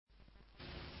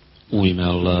U ime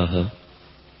Allaha,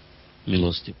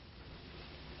 milosti,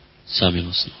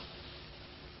 samilosno.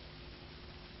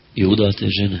 I udate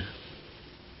žene,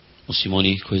 osim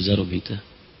onih koji zarobite.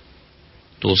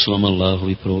 To su vam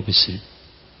Allahovi propisi,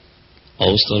 a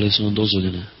ostale su vam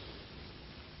dozvoljene.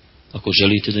 Ako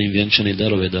želite da im vjenčane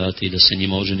darove date i da se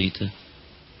njima oženite,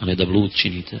 a ne da blud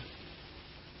činite,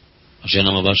 a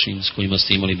ženama vašim s kojima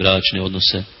ste imali bračne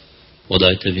odnose,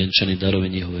 podajte vjenčane darove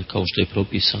njihove kao što je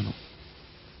propisano.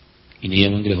 I nije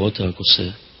vam grehota ako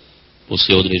se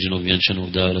poslije određenog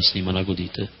vjenčanog dara s njima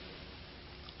nagodite.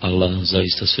 Allah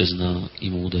zaista sve zna i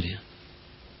mudar je.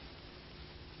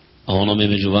 A onome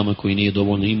među vama koji nije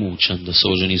dovoljno imućan da se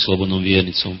oženi slobodnom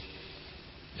vjernicom,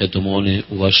 eto mu one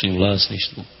u vašem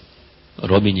vlasništvu,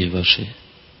 robinje vaše,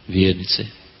 vjernice.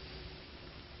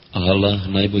 A Allah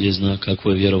najbolje zna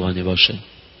kakvo je vjerovanje vaše,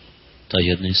 ta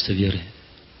jedne ste vjere.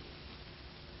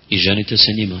 I ženite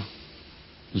se njima,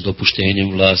 s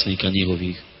dopuštenjem vlasnika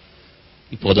njihovih,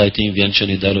 i podajte im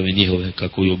vjenčane darove njihove,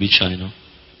 kako je običajno,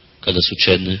 kada su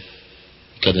čedne,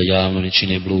 i kada javno ne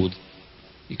čine blud,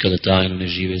 i kada tajno ne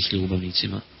žive s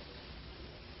ljubavnicima.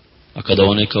 A kada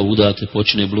one kao udate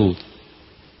počine blud,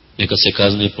 neka se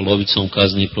kazne polovicom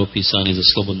kazne propisane za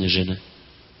slobodne žene.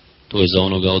 To je za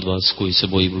onoga od vas koji se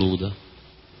boji bluda.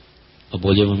 A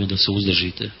bolje vam je da se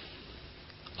uzdržite.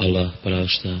 Allah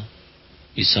prašta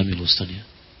i samilostan je.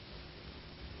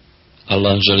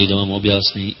 Allah želi da vam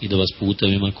objasni i da vas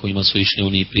putevima kojima su išli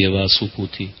oni prije vas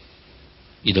uputi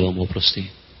i da vam oprosti.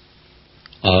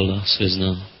 Allah sve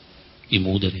zna i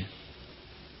mudar je.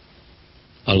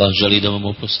 Allah želi da vam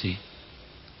oprosti,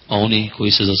 a oni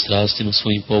koji se za strastima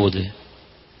svojim povode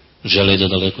žele da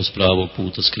daleko s pravog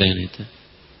puta skrenete.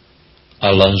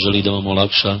 Allah želi da vam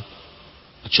olakša,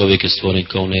 a čovjek je stvoren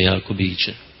kao nejako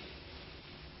biće.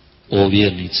 O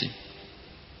vjernici,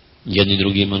 jedni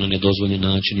drugima na nedozvoljen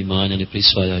način imanja ne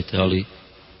prisvajajte, ali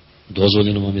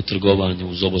dozvoljeno vam je trgovanje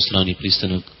uz obostrani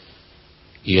pristanak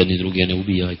i jedni druge ne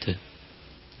ubijajte.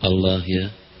 Allah je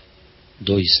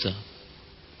doista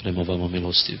prema vama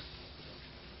milostiv.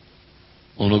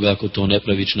 Onoga ako to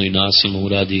nepravično i nasilno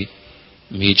uradi,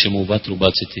 mi ćemo u vatru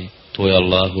baciti, to je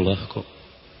Allahu lahko.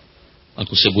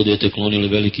 Ako se budete klonili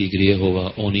velikih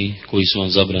grijehova, oni koji su vam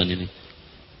zabranjeni,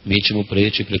 mi ćemo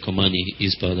preći preko manjih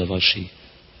ispada vaših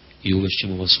i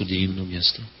uvešćemo vas u divno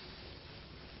mjesto.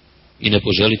 I ne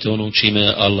poželite ono čime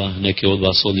je Allah neke od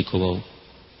vas odlikovao.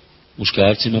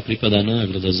 Muškarcima pripada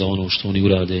nagrada za ono što oni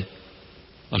urade,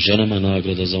 a ženama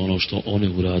nagrada za ono što one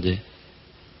urade.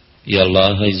 I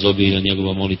Allaha iz obilja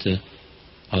njegova molite,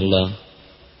 Allah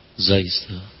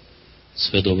zaista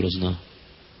sve dobro zna.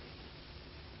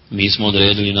 Mi smo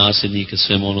odredili nasljednike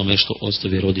svemu onome što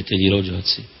ostave roditelji i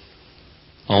rođaci,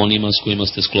 a onima s kojima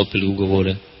ste sklopili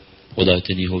ugovore,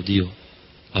 podajte njihov dio.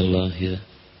 Allah je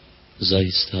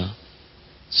zaista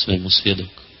svemu svjedok.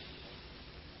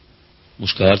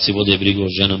 Muškarci vode brigu o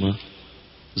ženama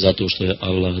zato što je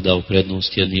Allah dao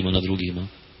prednost jednima na drugima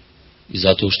i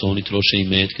zato što oni troše i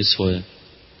metke svoje.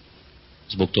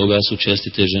 Zbog toga su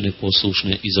čestite žene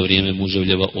poslušne i za vrijeme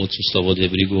muževljeva odsustva vode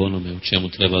brigu o onome u čemu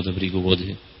treba da brigu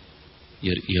vode,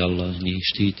 jer i Allah njih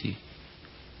štiti.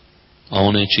 A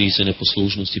one čiji se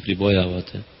neposlušnosti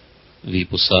pribojavate, vi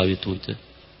posavjetujte,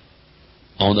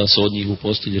 a onda se od njih u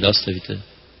postelji rastavite,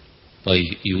 pa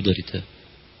ih i udarite.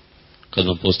 Kad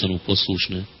vam postanu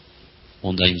poslušne,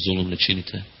 onda im zulum ne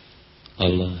činite.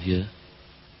 Allah je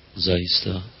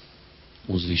zaista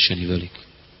uzvišen i velik.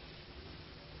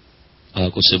 A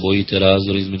ako se bojite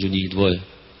razdora između njih dvoje,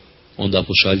 onda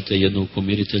pošaljite jednog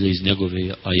pomiritelja iz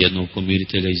njegove, a jednog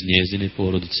pomiritelja iz njezine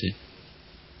porodice.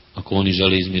 Ako oni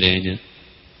žele izmirenje,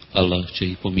 Allah će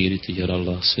ih pomiriti, jer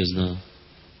Allah sve zna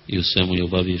i u svemu je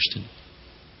obaviješten.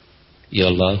 I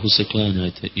Allahu se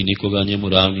klanjajte i nikoga njemu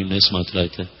ravnim ne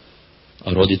smatrajte,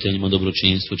 a roditeljima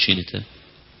dobročinstvo činite,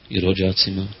 i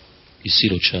rođacima, i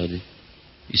siročadi,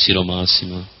 i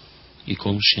siromasima, i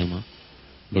komšijama,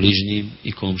 bližnjim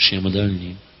i komšijama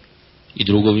daljnjim, i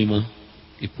drugovima,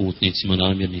 i putnicima,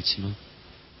 namjernicima,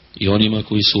 i onima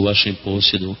koji su u vašem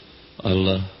posjedu.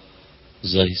 Allah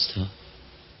zaista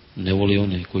ne voli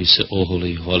one koji se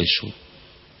ohole i hvališu,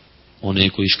 one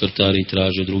koji škrtari i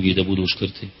traže drugi da budu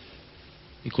škrti,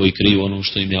 i koji kriju ono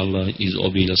što im je Allah iz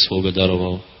obilja svoga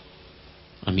darovao,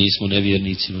 a mi smo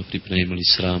nevjernicima pripremili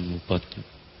sramnu patnju.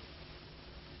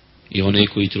 I one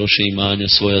koji troše imanja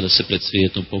svoja da se pred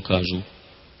svijetom pokažu,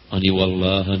 a ni u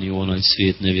Allaha ni u onaj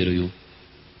svijet ne vjeruju,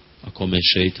 a kome je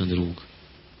šeitan drug,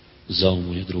 zao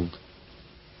mu je drug.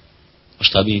 A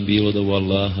šta bi im bilo da u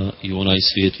Allaha i u onaj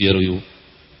svijet vjeruju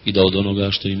i da od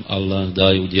onoga što im Allah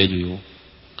daje udjeljuju,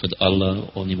 kad Allah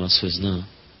o njima sve zna?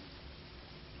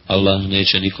 Allah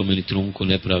neće nikome ni trunku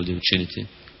nepravde učiniti.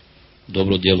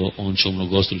 Dobro djelo on će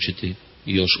umnogostručiti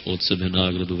i još od sebe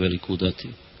nagradu veliku dati.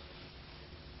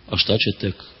 A šta će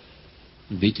tek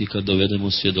biti kad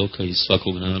dovedemo svjedoka iz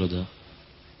svakog naroda,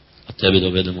 a tebe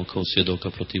dovedemo kao svjedoka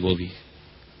protiv ovih?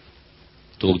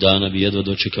 Tog dana bi jedva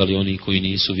dočekali oni koji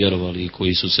nisu vjerovali i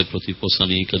koji su se protiv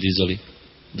poslanika dizali,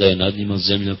 da je nad njima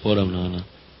zemlja poravnana,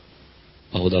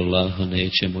 a od Allaha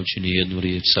neće moći ni jednu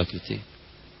riječ sakriti.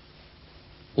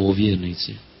 O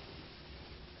vjernici,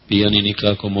 pijani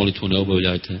nikako molitvu ne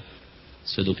obavljajte,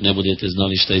 sve dok ne budete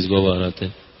znali šta izgovarate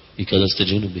i kada ste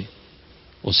džunubi,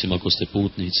 osim ako ste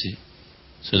putnici,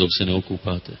 sve dok se ne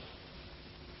okupate.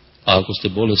 A ako ste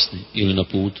bolesni ili na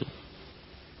putu,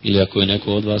 ili ako je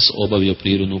neko od vas obavio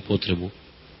prirodnu potrebu,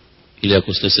 ili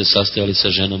ako ste se sastajali sa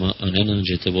ženama, a ne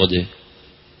nađete vode,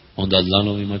 onda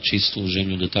dlanovima čistu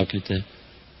zemlju dotaknite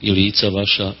i lica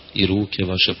vaša i ruke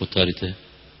vaše potarite.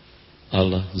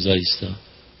 Allah zaista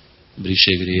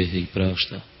briše grijehe i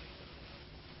prašta.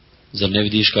 Zar ne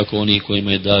vidiš kako oni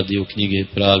kojima je dat dio knjige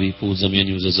pravi put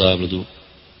zamjenjuju za zabludu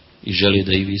i želi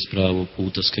da i vi s pravog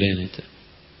puta skrenete?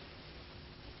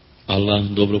 Allah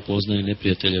dobro poznaje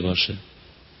neprijatelje vaše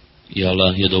i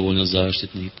Allah je dovoljan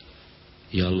zaštitnik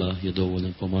i Allah je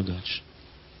dovoljan pomagač.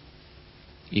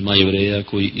 Ima Jevreja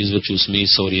koji izvrću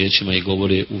smisao riječima i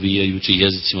govore uvijajući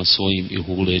jezicima svojim i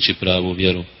huleći pravu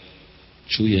vjeru.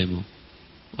 Čujemo,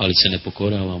 ali se ne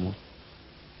pokoravamo.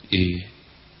 I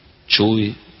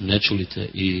čuj, ne čulite,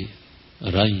 i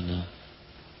rajna.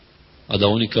 A da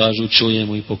oni kažu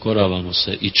čujemo i pokoravamo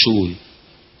se, i čuj,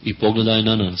 i pogledaj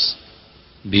na nas,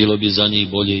 bilo bi za njih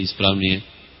bolje i ispravnije,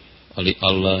 ali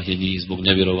Allah je njih zbog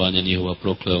nevjerovanja njihova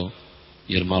prokleo,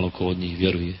 jer malo ko od njih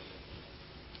vjeruje.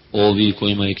 Ovi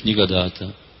kojima je knjiga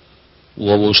data, u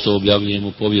ovo što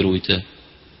objavljujemo povjerujte,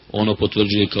 ono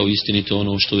potvrđuje kao istinito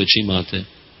ono što već imate,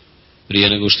 prije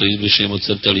nego što izbrišemo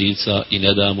crte lica i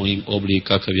ne damo im oblik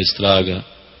kakav je straga,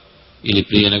 ili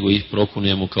prije nego ih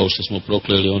prokunemo kao što smo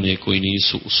prokleli one koji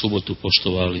nisu u subotu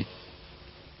poštovali.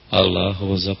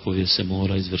 Allahova zapovjed se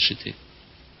mora izvršiti.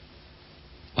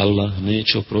 Allah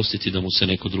neće oprostiti da mu se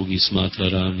neko drugi smatra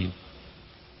ravnim,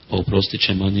 a oprostit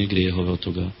će manje grijehove od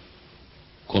toga,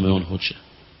 kome on hoće.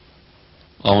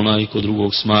 A onaj ko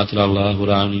drugog smatra Allahu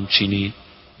ravnim čini,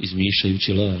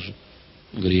 izmišljajući laž,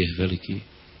 grijeh veliki.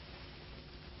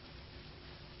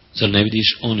 Zar ne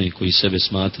vidiš one koji sebe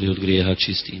smatraju od grijeha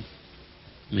čistim?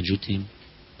 Međutim,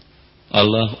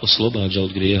 Allah oslobađa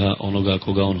od grijeha onoga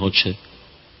koga on hoće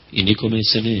i nikome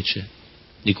se neće,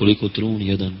 nikoliko trun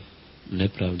jedan,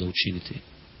 nepravda učiniti.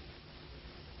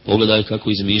 Pogledaj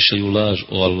kako izmišljaju laž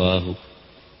o Allahu,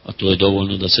 a to je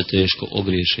dovoljno da se teško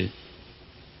ogriješe.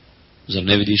 Zar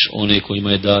ne vidiš one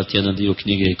kojima je dat jedan dio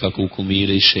knjige kako u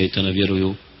kumire i šejtana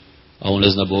vjeruju, a one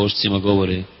znabošcima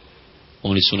govore,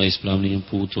 oni su na ispravnijem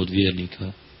putu od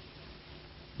vjernika.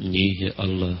 Njih je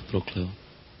Allah prokleo.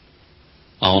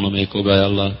 A onome koga je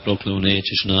Allah prokleo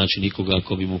nećeš naći nikoga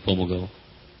ko bi mu pomogao.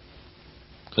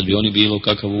 Kad bi oni bilo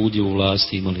kakav udio u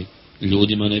vlasti imali,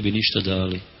 ljudima ne bi ništa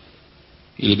dali.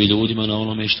 Ili bi ljudima na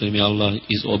onome što im je Allah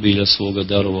iz obilja svoga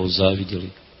darovao zavidjeli.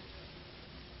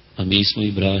 A mi smo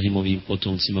Ibrahimovim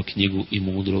potomcima knjigu i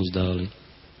mudrost dali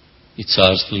i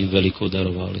carstvo im veliko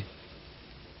darovali.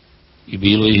 I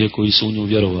bilo ih je koji su u nju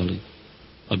vjerovali,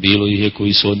 a bilo ih je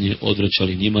koji su od nje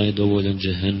odvraćali, njima je dovoljan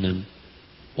džehennem,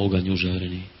 oganj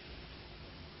užareni.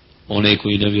 One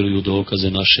koji ne vjeruju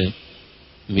dokaze naše,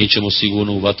 mi ćemo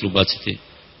sigurno u vatru baciti,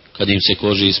 kad im se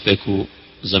kože ispeku,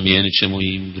 zamijenit ćemo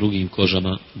im drugim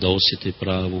kožama da osjete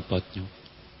pravu patnju.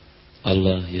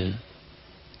 Allah je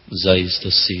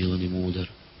zaista silan i mudar.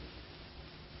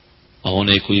 A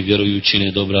one koji vjeruju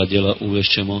čine dobra djela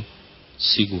uvešćemo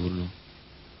sigurno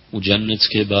u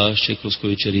džennetske bašće kroz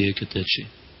koje će rijeke teći.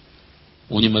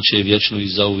 U njima će vječno i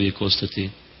zauvijek ostati,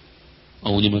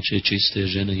 a u njima će čiste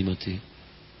žene imati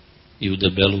i u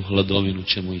debelu hladovinu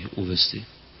ćemo ih uvesti.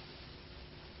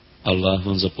 Allah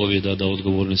vam zapovjeda da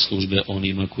odgovorne službe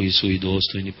onima koji su i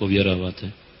dostojni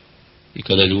povjeravate i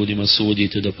kada ljudima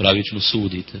sudite da pravično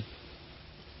sudite.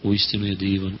 Uistinu je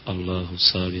divan Allahu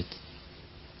savjet.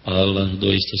 Allah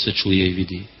doista se čuje i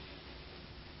vidi.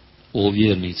 O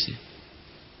vjernici,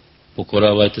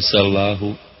 pokoravajte se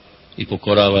Allahu i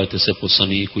pokoravajte se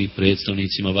poslaniku i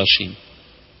predstavnicima vašim.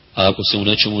 A ako se u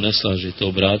nečemu ne slažete,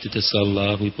 obratite se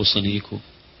Allahu i poslaniku.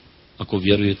 Ako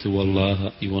vjerujete u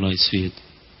Allaha i u onaj svijet,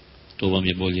 to vam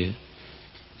je bolje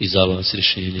i za vas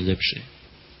rješenje ljepše.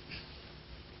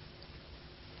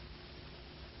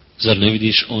 Zar ne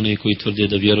vidiš one koji tvrde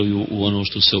da vjeruju u ono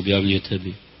što se objavljuje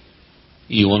tebi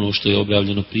i u ono što je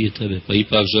objavljeno prije tebe, pa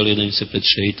ipak žele da im se pred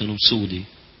šejtanom sudi,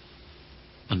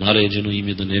 a naređeno im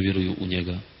je da ne vjeruju u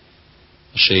njega?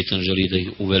 a šeitan želi da ih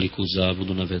u veliku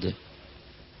zabludu navede.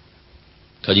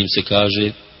 Kad im se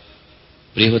kaže,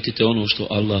 prihvatite ono što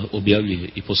Allah objavljuje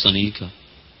i poslanika,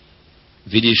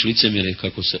 vidiš licemjere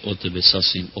kako se od tebe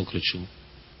sasvim okreću.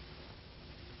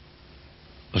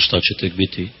 A šta će tek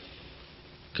biti,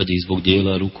 kad ih zbog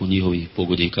dijela ruku njihovih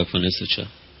pogodi kakva nesreća,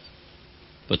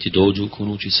 pa ti dođu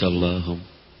kunući sa Allahom.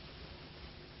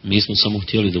 Mi smo samo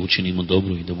htjeli da učinimo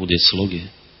dobro i da bude sloge.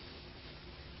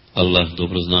 Allah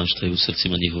dobro zna šta je u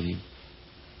srcima njihovim.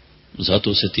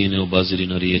 Zato se ti ne obaziri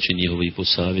na riječi njihove i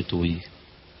posavjetuj ih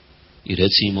i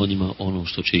reci im o njima ono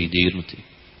što će ih dirnuti.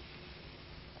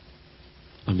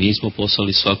 A mi smo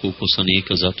poslali svakog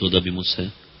poslanika zato da bi mu se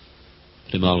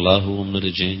prema Allahovom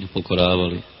naređenju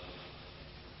pokoravali,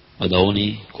 a da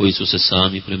oni koji su se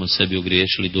sami prema sebi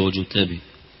ogriješili dođu tebi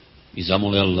i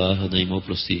zamole Allaha da im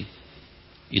oprosti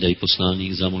i da i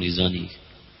poslanik zamoli za njih.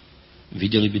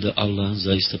 Vidjeli bi da Allah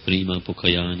zaista prima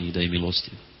pokajanje i da je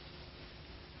milostiv.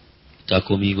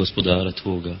 Tako mi, gospodara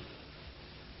tvoga,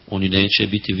 oni neće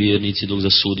biti vjernici dok za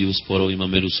sudi u sporovima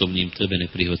međusobnim tebe ne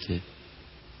prihvate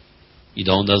i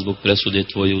da onda zbog presude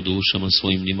tvoje u dušama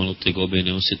svojim nimalo tegobe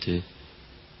ne osjete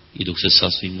i dok se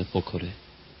sasvim ne pokore.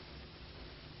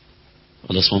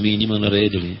 A da smo mi njima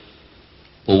naredili,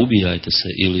 poubijajte se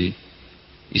ili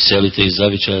iselite iz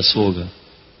zavičaja svoga,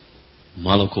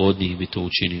 malo ko od njih bi to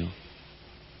učinio.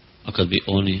 A kad bi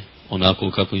oni,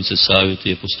 onako kako im se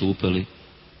savjetuje, postupali,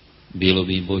 bilo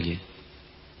bi im bolje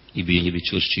i bili bi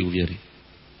čvršći u vjeri.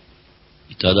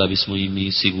 I tada bismo im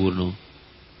mi sigurno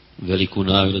veliku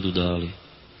nagradu dali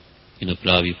i na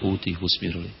pravi put ih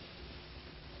usmjerili.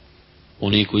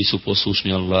 Oni koji su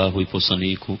poslušni Allahu i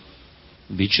poslaniku,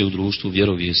 bit će u društvu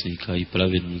vjerovjesnika i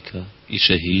pravednika i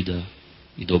šehida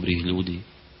i dobrih ljudi,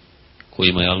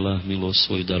 kojima je Allah milost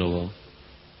svoju darovao,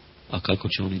 a kako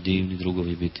će oni divni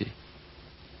drugovi biti.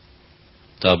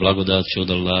 Ta blagodat će od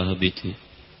Allaha biti,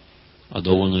 a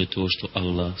dovoljno je to što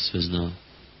Allah sve zna.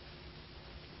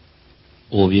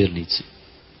 O vjernici,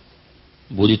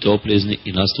 budite oprezni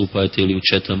i nastupajte ili u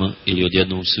četama ili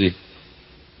odjednom svi.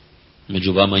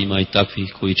 Među vama ima i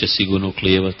takvih koji će sigurno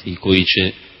klijevati i koji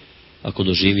će, ako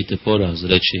doživite poraz,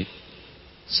 reći,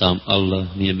 sam Allah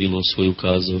mi je milost svoju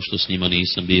ukazao što s njima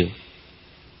nisam bio.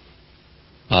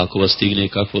 A ako vas stigne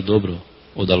kakvo dobro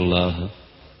od Allaha,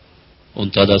 on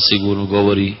tada sigurno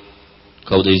govori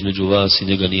kao da između vas i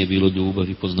njega nije bilo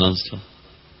ljubavi i poznanstva.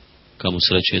 Kamo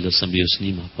sreće da sam bio s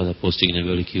njima, pa da postigne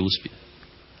veliki uspjeh.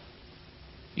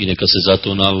 I neka se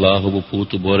zato na Allahovu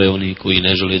putu bore oni koji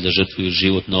ne žele da žrtvuju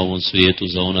život na ovom svijetu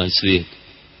za onaj svijet.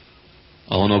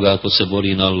 A onoga ako se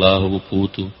bori na Allahovu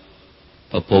putu,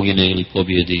 pa pogine ili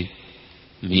pobjedi,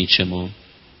 mi ćemo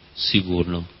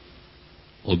sigurno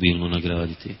obilno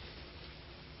nagraditi.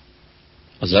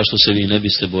 A zašto se vi ne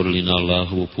biste borili na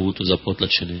Allahovu putu za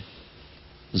potlačene,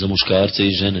 za muškarce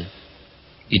i žene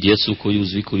i djecu koji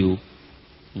uzvikuju,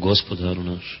 Gospodaru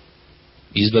naš,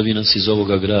 izbavi nas iz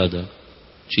ovoga grada,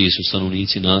 čiji su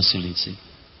stanovnici nasilnici,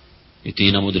 i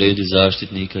ti nam odredi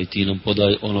zaštitnika i ti nam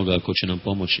podaj onoga ko će nam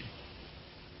pomoći.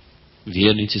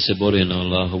 Vjernici se bore na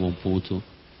Allahovom putu,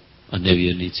 a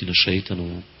nevjernici na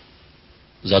šeitanovom.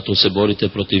 Zato se borite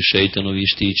protiv šeitanovih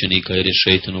štićenika, jer je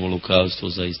šeitanovo lukavstvo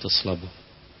zaista slabo.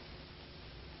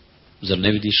 Zar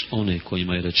ne vidiš one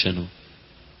kojima je rečeno,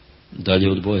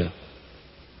 dalje od boja,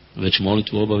 već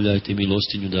molitvu obavljajte i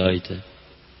milostinju dajte,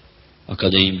 a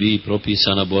kada im bi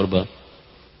propisana borba,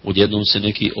 odjednom se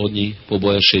neki od njih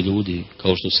pobojaše ljudi,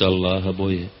 kao što se Allaha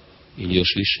boje, ili još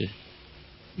više,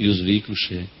 i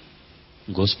uzviknuše,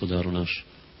 Gospodaru naš,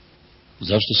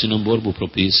 zašto si nam borbu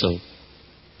propisao,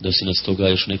 da si nas toga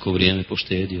još neko vrijeme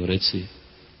poštedio? Reci,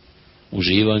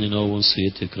 uživanje na ovom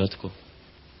svijetu je kratko,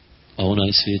 a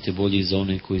onaj svijet je bolji za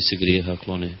one koji se grijeha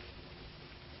klone.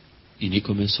 I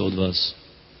nikome se od vas,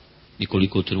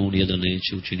 nikoliko trun jedan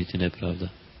neće učiniti nepravda.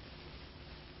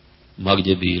 Ma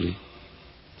gdje bili,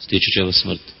 stići će vas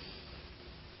smrt,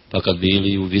 pa kad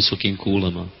bili u visokim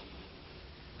kulama,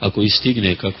 ako ih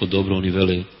stigne kakvo dobro oni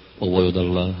vele, ovo je od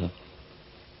Allaha,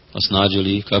 a snađe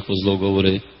li kakvo zlo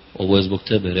govore, ovo je zbog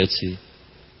tebe, reci,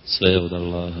 sve je od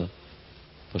Allaha.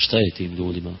 Pa šta je tim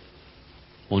ljudima?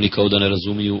 Oni kao da ne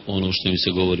razumiju ono što im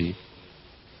se govori.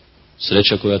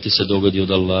 Sreća koja ti se dogodi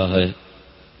od Allaha je,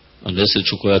 a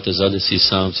nesreću koja te zadesi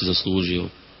sam si zaslužio.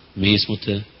 Mi smo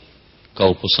te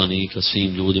kao poslanika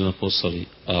svim ljudima poslali,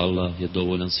 a Allah je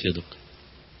dovoljan svjedok.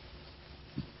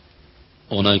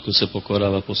 Onaj ko se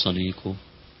pokorava poslaniku,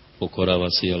 pokorava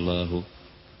se i Allahu,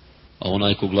 a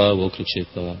onaj ko glavu okreće,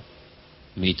 pa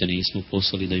mi te nismo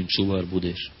poslali da im čuvar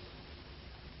budeš.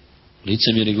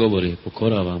 Licemjeri govore,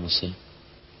 pokoravamo se,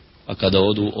 a kada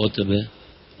odu od tebe,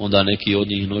 onda neki od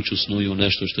njih noću snuju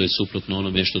nešto što je suprotno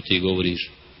onome što ti govoriš.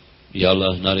 I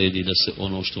Allah naredi da se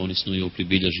ono što oni snuju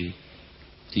pribilježi.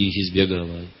 Ti ih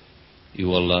izbjegavaj i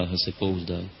u Allaha se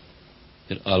pouzdaj,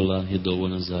 jer Allah je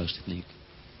dovoljan zaštitnik.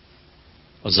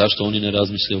 A zašto oni ne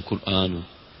razmisle o Kur'anu,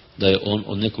 da je on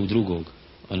od nekog drugog,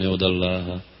 a ne od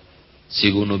Allaha?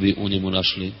 Sigurno bi u njemu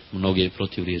našli mnoge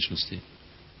protivriječnosti.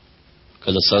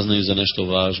 Kada saznaju za nešto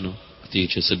važno, a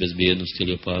tiče se bezbjednosti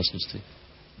ili opasnosti,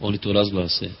 oni to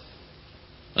razglase,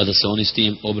 a da se oni s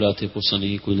tim obrate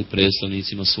poslaniku ili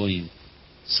predstavnicima svojim,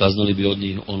 saznali bi od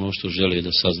njih ono što žele da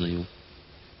saznaju.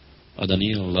 A da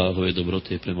nije Allahove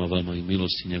dobrote prema vama i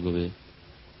milosti njegove,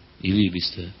 i vi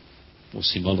biste,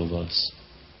 osim malo vas,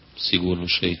 sigurno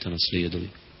šeitana slijedili.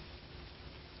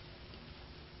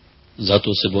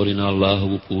 Zato se bori na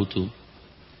Allahovu putu,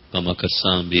 pa makar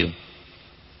sam bio,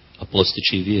 a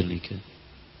postići vjernike.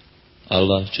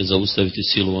 Allah će zaustaviti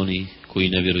silu onih koji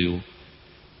ne vjeruju.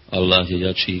 Allah je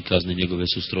jači i kazne njegove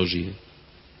su strožije.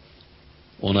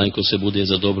 Onaj ko se bude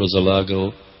za dobro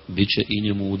zalagao, bit će i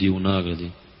njemu udio u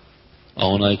nagradi, a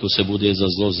onaj ko se bude za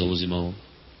zlo zauzimao,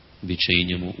 bit će i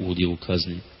njemu udio u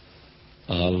kazni.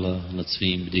 A Allah nad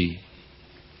svim bdi.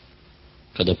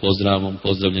 Kada pozdravom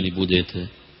pozdravljeni budete,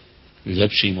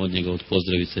 ljepšim od njega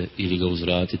odpozdravite ili ga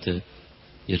uzvratite,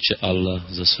 jer će Allah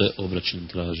za sve obračun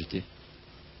tražiti.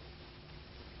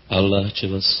 Allah će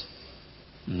vas,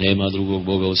 nema drugog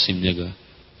Boga osim njega,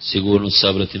 sigurno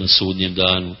sabrati na sudnjem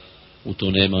danu, u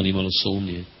to nema ni malo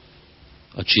sumnje,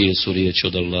 a čije su riječi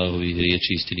od Allahovih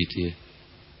riječi istinitije.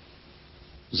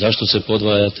 Zašto se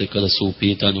podvajate kada su u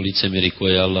pitanju licemjeri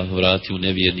koje Allah vrati u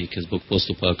nevjernike zbog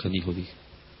postupaka njihovih?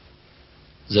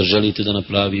 Zar želite da na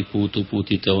pravi put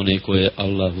uputite one koje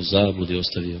Allah u zabludi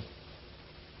ostavio?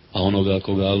 A onoga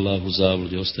koga Allah u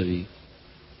zabludi ostavi,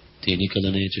 ti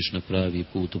nikada nećeš na pravi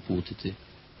put uputiti.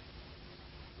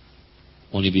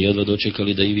 Oni bi jedva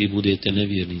dočekali da i vi budete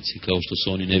nevjernici, kao što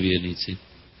su oni nevjernici,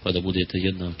 pa da budete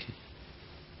jednaki.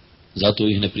 Zato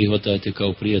ih ne prihvatajte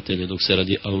kao prijatelje dok se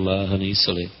radi Allaha ne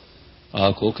isele, a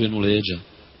ako okrenu leđa,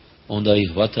 onda ih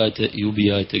hvatajte i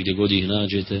ubijajte gdje god ih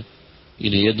nađete i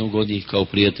ne jednog od njih kao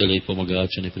prijatelja i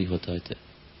pomagača ne prihvatajte.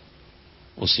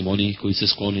 Osim onih koji se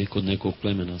sklone kod nekog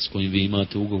plemena s kojim vi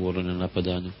imate ugovor o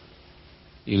nenapadanju,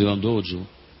 ili vam dođu,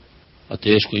 a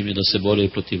teško im je da se bore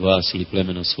protiv vas ili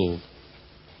plemena svog.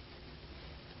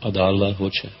 A da Allah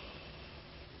hoće,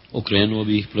 okrenuo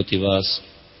bi ih protiv vas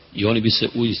i oni bi se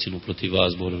uistinu protiv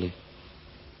vas borili.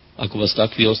 Ako vas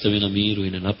takvi ostave na miru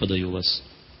i ne napadaju vas,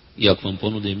 i ako vam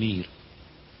ponude mir,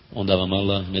 onda vam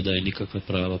Allah ne daje nikakve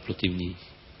prava protiv njih.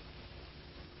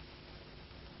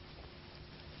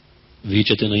 Vi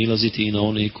ćete nailaziti i na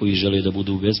one koji žele da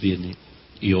budu bezbjedni,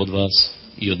 i od vas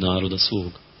i od naroda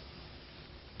svog.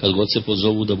 Kad god se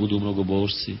pozovu da budu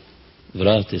mnogobožci,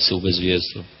 vrate se u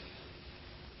bezvjerstvo.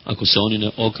 Ako se oni ne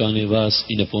okane vas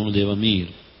i ne ponude vam mir,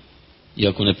 i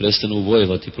ako ne prestanu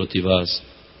vojevati protiv vas,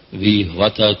 vi ih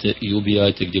hvatajte i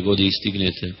ubijajte gdje god ih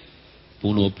stignete,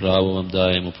 puno pravo vam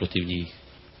dajemo protiv njih.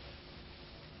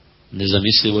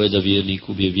 Nezamislivo je da vjernik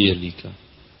ubije vjernika.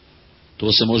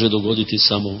 To se može dogoditi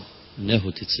samo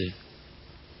nehotice.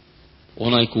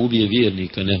 Onaj ko ubije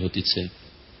vjernika nehotice,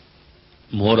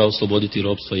 mora osloboditi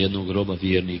ropstva jednog roba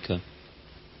vjernika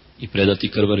i predati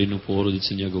krvarinu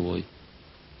porodici njegovoj.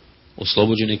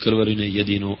 Oslobođene krvarine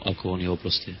jedino ako oni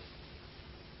oproste.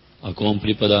 Ako on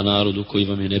pripada narodu koji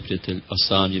vam je neprijatelj, a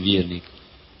sam je vjernik,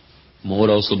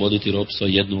 mora osloboditi ropstva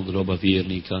jednog roba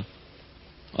vjernika,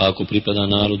 a ako pripada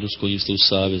narodu s kojim ste u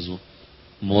savezu,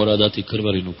 mora dati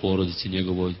krvarinu porodici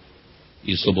njegovoj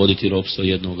i osloboditi ropstvo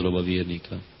jednog roba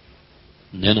vjernika.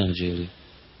 Ne nađe li,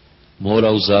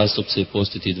 mora uzastopce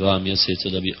postiti 2 mjeseca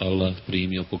da bi Allah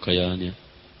primio pokajanje.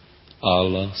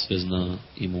 Allah sve zna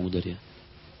i mudar je.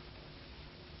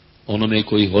 Onome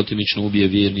koji hotimično ubije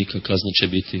vjernika kazna će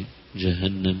biti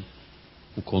džehennem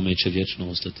u kome će vječno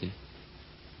ostati.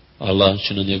 Allah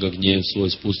će na njega gnjev svoj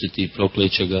spustiti i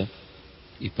prokleće ga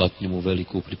i patnju mu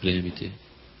veliku pripremiti.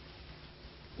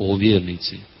 O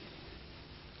vjernici,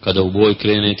 kada u boj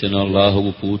krenete na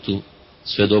Allahovu putu,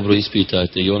 sve dobro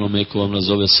ispitajte i onome ko vam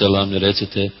nazove selam ne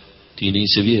recite ti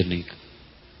nisi vjernik.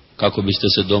 Kako biste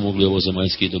se domogli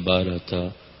ovozemaljskih dobara,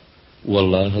 ta u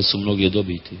Allaha su mnoge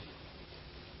dobiti.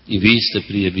 I vi ste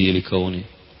prije bili kao oni,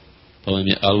 pa vam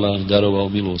je Allah darovao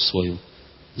milost svoju.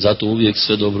 Zato uvijek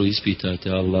sve dobro ispitajte,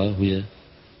 Allahu je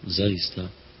zaista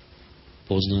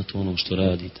poznato ono što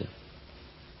radite.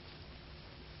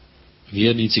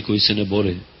 Vjernici koji se ne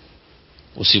bore,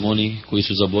 osim oni koji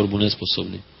su za borbu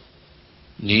nesposobni,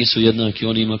 nisu jednaki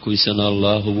onima koji se na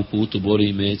Allahovu putu bore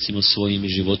i mecima svojim i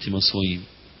životima svojim.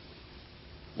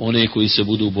 one koji se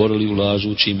budu borili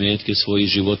ulažući metke svoje,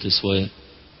 živote svoje,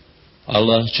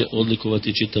 Allah će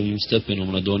odlikovati čitavim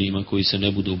stepenom nad onima koji se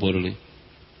ne budu borili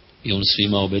i on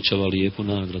svima obećava lijepu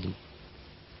nagradu.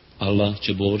 Allah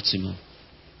će borcima,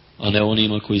 a ne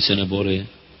onima koji se ne bore,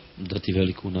 dati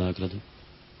veliku nagradu,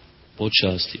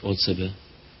 počasti od sebe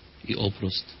i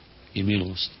oprost i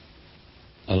milost.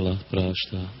 Allah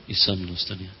prašta i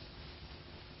samilostan je.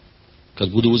 Kad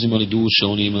budu uzimali duše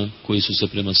onima koji su se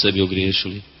prema sebi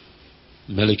ogriješili,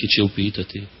 meleki će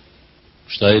upitati: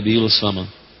 šta je bilo s vama?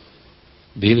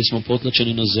 Bili smo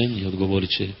potlačeni na zemlji, odgovorit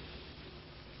će: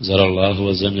 zar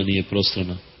Allahova zemlja nije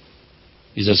prostrana?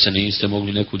 I zar se niste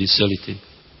mogli nekud iseliti?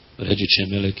 Reći će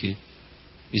meleki: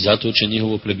 i zato će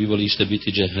njihovo prebivalište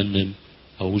biti džehennem,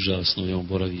 a užasno je on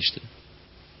boravište.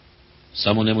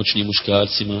 Samo nemoćnim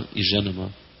muškarcima i ženama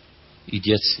i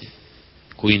djeci,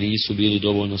 koji nisu bili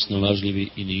dovoljno snalažljivi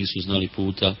i nisu znali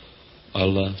puta,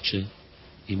 Allah će,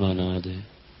 ima nade,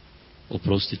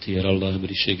 oprostiti, jer Allah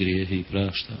briše grijehe i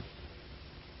prašta.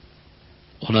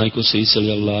 Onaj ko se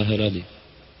iseli Allaha radi,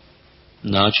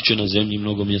 naći će na zemlji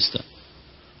mnogo mjesta,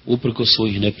 uprko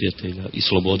svojih neprijatelja i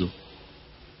slobodu.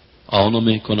 A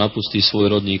onome ko napusti svoj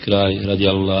rodni kraj radi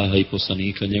Allaha i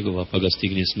poslanika njegova, pa ga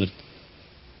stigne smrt,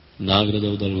 nagrada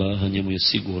od Allaha njemu je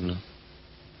sigurna,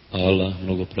 a Allah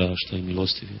mnogo prašta i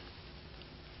milostiv je.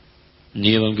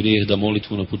 Nije vam grijeh da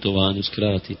molitvu na putovanju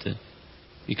skratite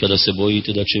i kada se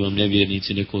bojite da će vam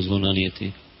nevjernici neko zlo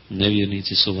nanijeti,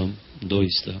 nevjernici su vam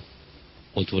doista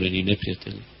otvoreni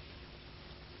neprijatelji.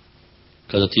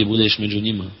 Kada ti budeš među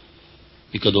njima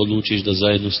i kad odlučiš da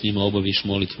zajedno s njima obaviš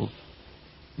molitvu,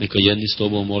 neka jedni s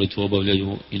tobom molitvu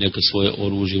obavljaju i neka svoje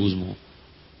oružje uzmu.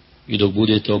 I dok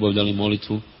budete obavljali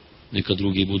molitvu, neka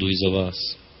drugi budu iza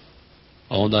vas.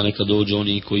 A onda neka dođu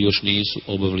oni koji još nisu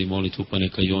obavili molitvu, pa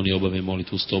neka i oni obave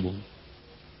molitvu s tobom.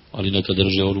 Ali neka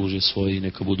drže oružje svoje i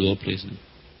neka budu oprezni.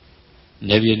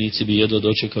 Nevjernici bi jedva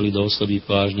dočekali da oslabi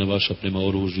pažnja vaša prema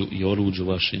oružju i oruđu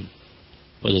vašim,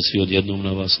 pa da svi odjednom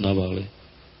na vas navale.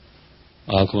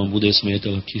 A ako vam bude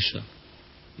smetala kiša,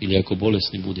 ili ako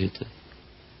bolesni budete,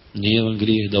 nije vam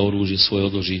grijeh da oružje svoje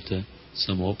odložite,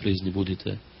 samo oprezni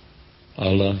budite.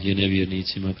 Allah je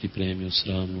nevjernicima pripremio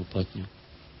sramnu patnju.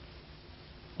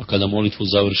 A kada molitvu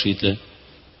završite,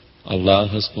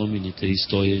 Allaha spominjite i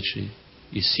stojeći,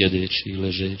 i sjedeći, i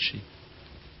ležeći.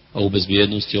 A u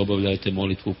bezbjednosti obavljajte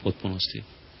molitvu u potpunosti,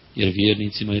 jer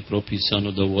vjernicima je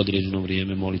propisano da u određeno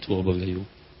vrijeme molitvu obavljaju.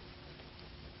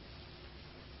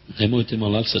 Nemojte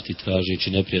malaksati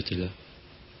tražeći neprijatelja.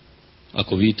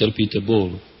 Ako vi trpite bol,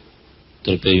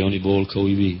 trpe i oni bol kao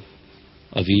i vi,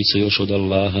 a vi se još od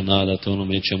Allaha nadate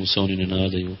onome čemu se oni ne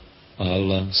nadaju, a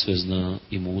Allah sve zna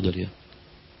i mudar je.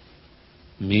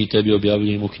 Mi tebi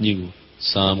objavljujemo knjigu,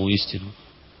 samu istinu,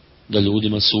 da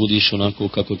ljudima sudiš onako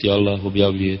kako ti Allah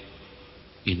objavljuje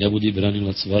i ne budi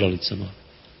branilac varalicama.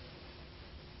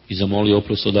 I zamoli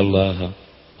oprost od Allaha,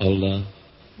 Allah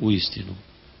u istinu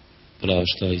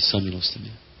prašta i samilostan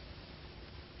je.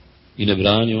 I ne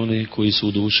brani one koji su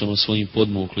u dušama svojim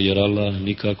podmukli, jer Allah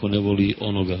nikako ne voli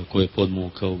onoga ko je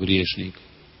podmukao griješnik.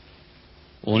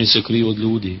 Oni se kriju od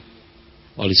ljudi,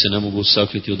 ali se ne mogu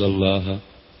sakriti od Allaha,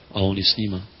 a oni s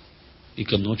njima. I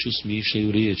kad noću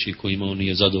smišljaju riječi kojima on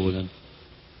nije zadovoljan,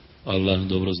 Allah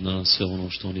dobro zna sve ono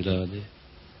što oni rade.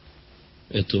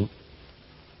 Eto,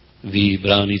 vi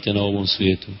branite na ovom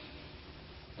svijetu,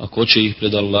 a ko će ih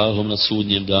pred Allahom na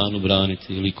sudnjem danu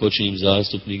braniti, ili ko će im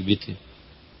zastupnik biti?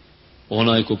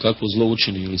 Onaj ko kakvo zlo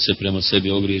učini ili se prema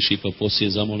sebi ogriješi, pa poslije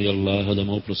zamoli Allaha da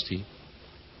mu oprosti,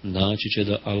 naći će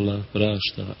da Allah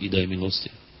prašta i da je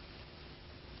milostiv.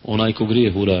 Onaj ko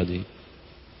grijeh uradi,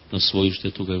 na svoju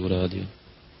štetu ga je uradio,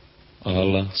 a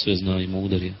Allah sve zna i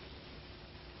mudar je.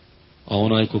 A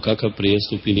onaj ko kakav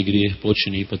prijestup ili grijeh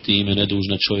počini, pa time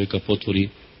nedužna čovjeka potvori,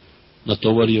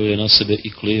 natovario je na sebe i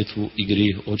kletvu i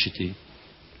grijeh očiti.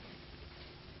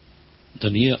 Da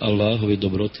nije Allahove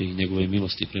dobrote i njegove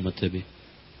milosti prema tebi.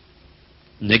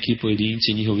 Neki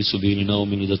pojedinci njihovi su bili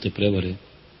naumili da te prevare,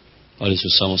 ali su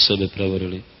samo sebe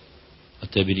prevarili, a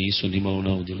tebi nisu nimalo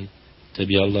naudili.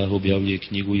 Tebi Allah objavljuje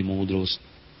knjigu i mudrost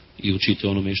i učite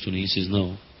onome što nisi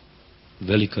znao.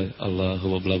 Velika je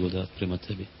Allahova blagodat prema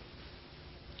tebi.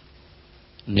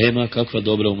 Nema kakva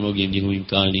dobra u mnogim njihovim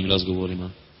tajnim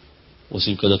razgovorima,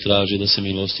 osim kada traže da se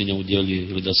milostinja udjeljuje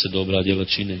ili da se dobra djela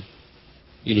čine,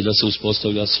 ili da se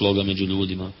uspostavlja sloga među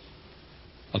ljudima.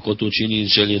 Ako to čini iz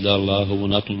želje da Allahovu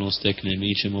naklonost stekne,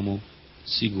 mi ćemo mu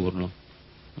sigurno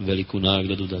veliku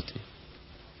nagradu dati.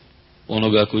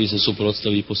 Onoga koji se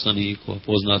suprotstavi poslaniku, a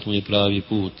poznat mu je pravi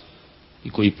put, i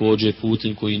koji pođe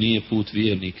putem koji nije put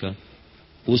vjernika,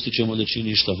 pustit ćemo da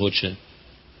čini šta hoće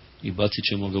i bacit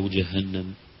ćemo ga u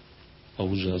džehennem, a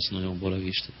užasno je on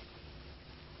boravište.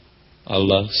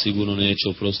 Allah sigurno neće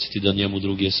oprostiti da njemu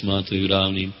druge smatraju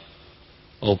ravnim,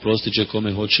 a oprostit će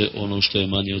kome hoće ono što je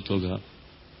manje od toga,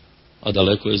 a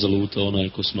daleko je zalutao onaj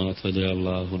ko smatra da je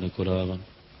Allahu nekoravan.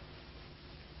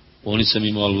 Oni se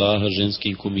mimo Allaha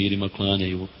ženskim kumirima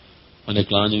klanjaju, a ne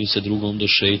klanjaju se drugom do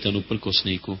šeitanu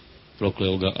prkosniku,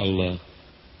 prokleo ga Allah,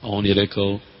 a on je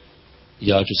rekao,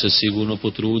 ja ću se sigurno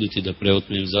potruditi da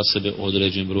preotmem za sebe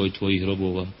određen broj tvojih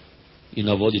robova i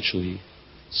navodit ću ih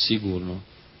sigurno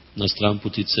na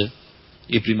stramputice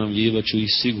i primamljivat ću ih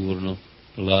sigurno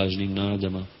lažnim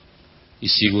nadama i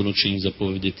sigurno ću im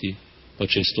zapovjediti pa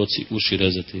će stoci uši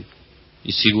rezati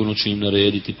i sigurno ću im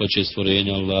narediti pa će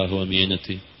stvorenja Allahova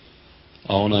mijenjati,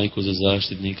 a onaj ko za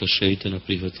zaštitnika šeitana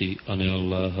prihvati, a ne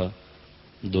Allaha,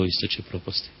 doista će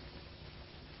propasti.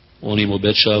 On im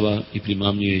obećava i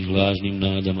primamljuje ih lažnim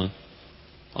nadama,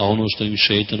 a ono što im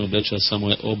šeitan obeća samo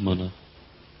je obmana.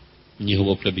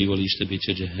 Njihovo prebivalište bit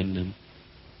će džehennem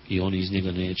i oni iz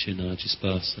njega neće naći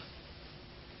spasa.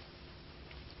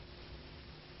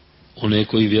 One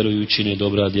koji vjeruju čine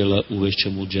dobra djela uvešće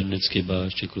mu u džennetske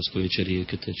bašće kroz koje će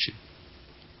rijeke teći,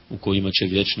 u kojima će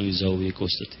vječno i zauvijek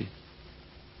ostati.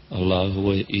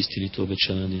 Allahovo je istinito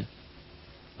obećanje,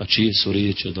 a čije su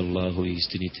riječi od Allahovi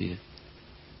istinitije.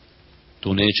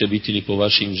 To neće biti ni po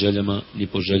vašim željama, ni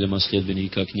po željama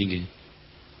sljedbenika knjige.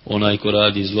 Onaj ko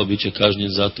radi zlo bit će kažnjen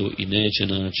za to i neće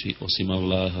naći osim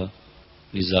Allaha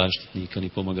ni zaštitnika ni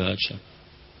pomagača.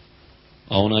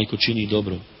 A onaj ko čini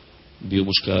dobro, bio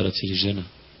muškarac ili žena,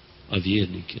 a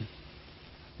vjernik je,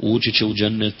 ući će u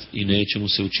džennet i neće mu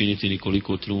se učiniti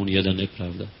nikoliko trun jedan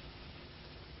nepravda.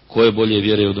 Ko je bolje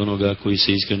vjere od onoga koji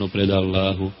se iskreno preda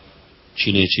Allahu,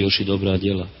 čineći još i dobra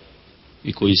djela,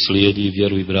 i koji slijedi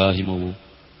vjeru Ibrahimovu,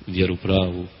 vjeru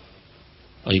pravu,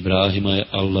 a Ibrahima je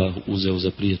Allah uzeo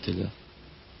za prijatelja.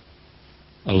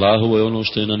 Allahovo je ono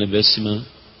što je na nebesima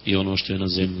i ono što je na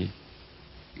zemlji,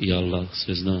 i Allah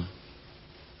sve zna.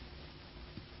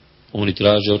 Oni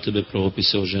traže od tebe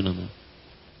propise o ženama.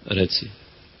 Reci,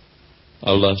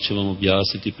 Allah će vam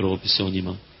objasniti propise o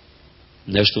njima.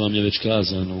 Nešto vam je već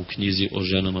kazano u knjizi o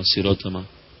ženama sirotama,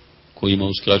 kojima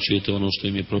uskraćujete ono što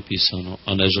im je propisano,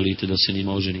 a ne želite da se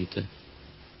njima oženite.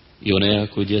 I o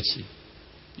nejakoj djeci,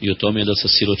 i o tome da sa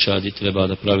siročadi treba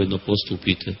da pravedno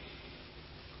postupite.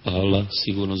 Allah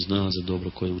sigurno zna za dobro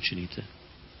koje učinite.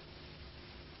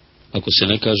 Ako se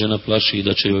neka žena plaši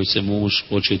da će joj se muž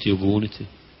početi oguniti,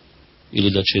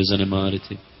 ili da će je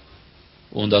zanemariti,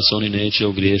 onda se oni neće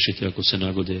ogriješiti ako se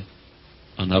nagode,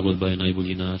 a nagodba je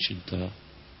najbolji način ta.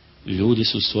 Ljudi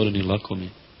su stvoreni lakomi.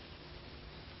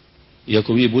 I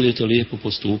ako vi budete lijepo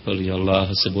postupali,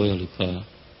 Allaha se bojali, pa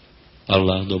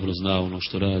Allah dobro zna ono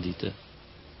što radite.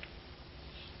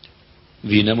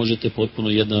 Vi ne možete potpuno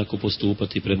jednako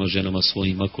postupati prema ženama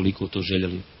svojima koliko to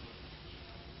željeli.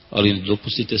 Ali ne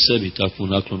dopustite sebi takvu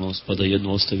naklonost pa da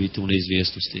jednu ostavite u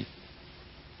neizvjesnosti.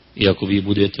 I ako vi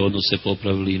budete odnose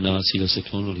popravili i nasilja se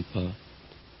klonili, pa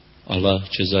Allah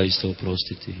će zaista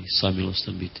oprostiti i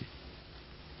samilostan biti.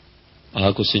 A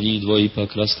ako se njih dvoje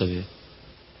ipak rastave,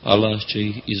 Allah će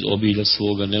ih iz obilja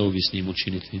svoga neovisnim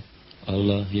učiniti.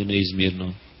 Allah je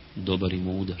neizmjerno dobar i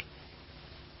mudar.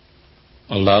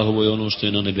 Allahovo je ono što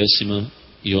je na nebesima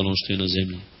i ono što je na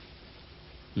zemlji.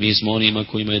 Mi smo onima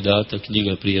kojima je data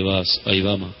knjiga prije vas, a i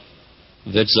vama,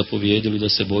 već zapovjedili da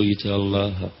se bojite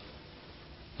Allaha.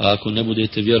 A ako ne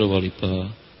budete vjerovali, pa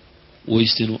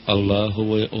uistinu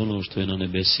Allahovo je ono što je na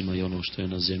nebesima i ono što je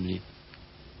na zemlji.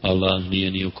 Allah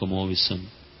nije ni o kom ovisan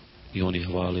i on je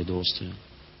hvale dostojan.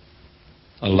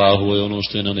 Allahovo je ono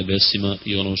što je na nebesima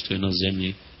i ono što je na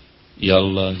zemlji, i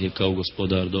Allah je kao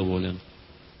gospodar dovoljan.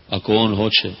 Ako on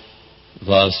hoće,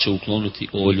 vas će ukloniti,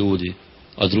 o ljudi,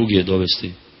 a drugi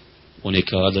dovesti. On je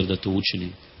kadar da to učini.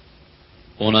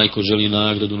 Onaj ko želi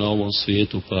nagradu na ovom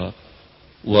svijetu, pa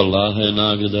u Allaha je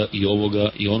nagrada i ovoga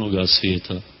i onoga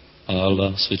svijeta, a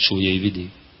Allah sve čuje i vidi.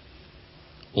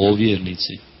 O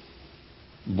vjernici,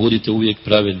 budite uvijek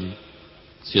pravedni,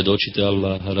 svjedočite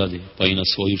Allaha radi, pa i na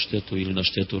svoju štetu ili na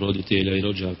štetu roditelja i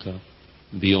rođaka,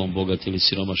 bio on bogat ili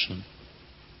siromašan,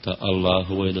 ta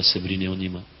Allahovo je da se brine o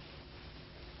njima.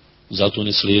 Zato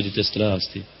ne slijedite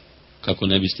strasti, kako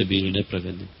ne biste bili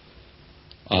nepravedni.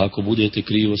 A ako budete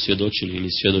krivo svjedočili ili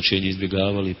svjedočenje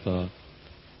izbjegavali, pa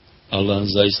Allah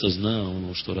zaista zna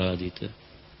ono što radite.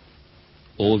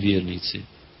 O vjernici,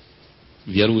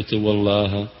 vjerujte u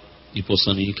Allaha i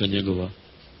poslanika njegova,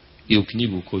 i u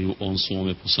knjigu koju on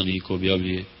svome poslaniku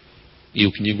objavljuje, i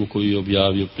u knjigu koju je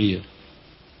objavio prije.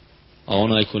 A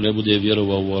onaj ko ne bude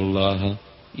vjerovao u Allaha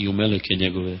i u meleke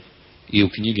njegove, i u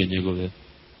knjige njegove,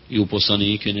 i u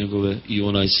poslanike njegove, i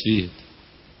onaj svijet,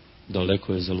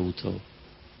 daleko je zalutao.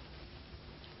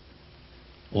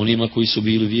 onima koji su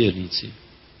bili vjernici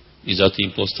i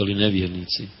zatim postali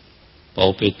nevjernici, pa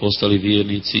opet postali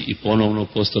vjernici i ponovno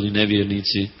postali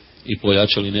nevjernici i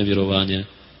pojačali nevjerovanje,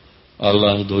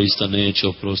 Allah doista neće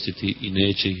oprostiti i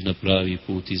neće ih na pravi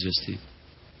put izvesti.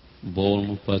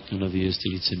 Bolnu patnju navijesti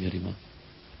licemjerima,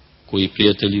 koji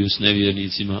prijateljuju s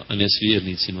nevjernicima, a ne s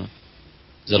vjernicima.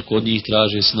 Zar kod njih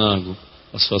traže snagu,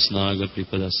 a sva snaga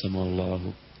pripada samo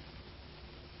Allahu?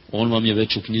 On vam je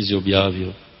već u knjizi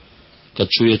objavio, kad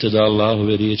čujete da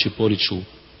Allahove riječi poriču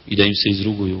i da im se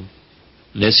izruguju,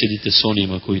 ne sjedite s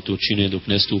onima koji to čine dok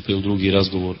ne stupe u drugi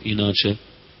razgovor, inače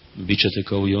bit ćete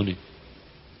kao i oni.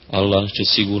 Allah će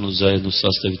sigurno zajedno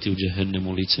sastaviti u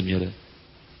džehennemu licemjere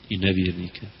i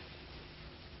nevjernike.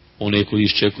 One koji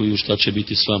iščekuju šta će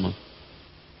biti s vama,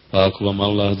 pa ako vam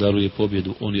Allah daruje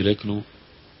pobjedu, oni reknu,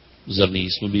 zar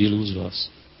nismo bili uz vas?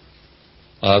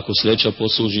 A ako sreća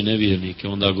posluži nevjernike,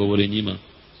 onda govore njima,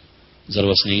 zar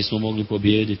vas nismo mogli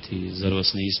pobijediti, zar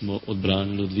vas nismo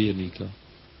odbranili od vjernika?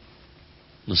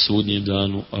 Na sudnjem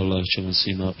danu Allah će vam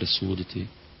svima presuditi,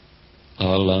 a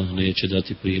Allah neće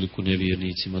dati priliku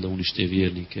nevjernicima da unište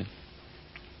vjernike.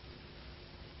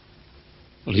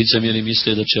 Licemjeri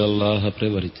misle da će Allaha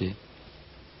prevariti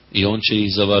i on će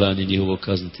ih za varanje njihovo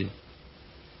kazniti.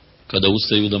 Kada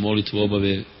ustaju da molitvu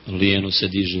obave, lijeno se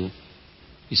dižu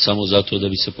i samo zato da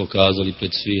bi se pokazali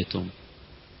pred svijetom,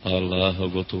 a Allaha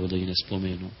gotovo da i ne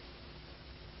spomenu.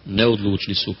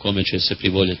 Neodlučni su kome će se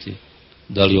privoljeti,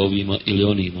 da li ovima ili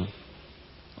onima,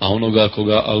 a onoga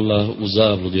koga Allah u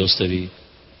zabludi ostavi,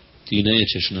 ti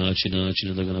nećeš naći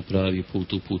načina da ga na pravi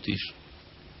put uputiš.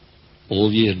 O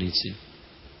vjernici,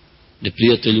 ne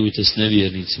prijateljujte s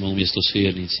nevjernicima umjesto s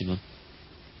vjernicima.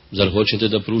 Zar hoćete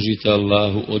da pružite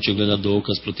Allahu očigledan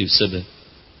dokaz protiv sebe?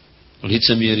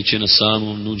 Licemjeri će na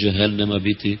samom dnu džehennema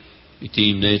biti i ti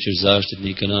im nećeš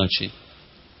zaštitnika naći.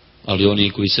 Ali oni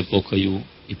koji se pokaju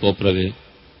i poprave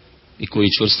i koji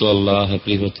čvrsto Allaha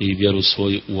prihvate i vjeru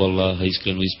svoju u Allaha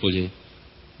iskreno ispolje,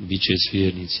 bit će s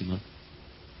vjernicima.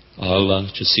 A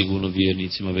Allah će sigurno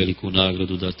vjernicima veliku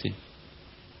nagradu dati.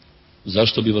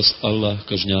 Zašto bi vas Allah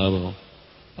kažnjavao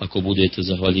ako budete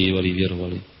zahvaljivali i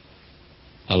vjerovali?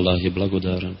 Allah je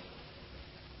blagodaran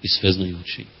i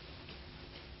sveznajući.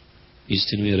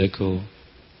 Istinu je rekao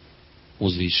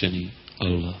uzvišeni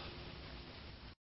Allah.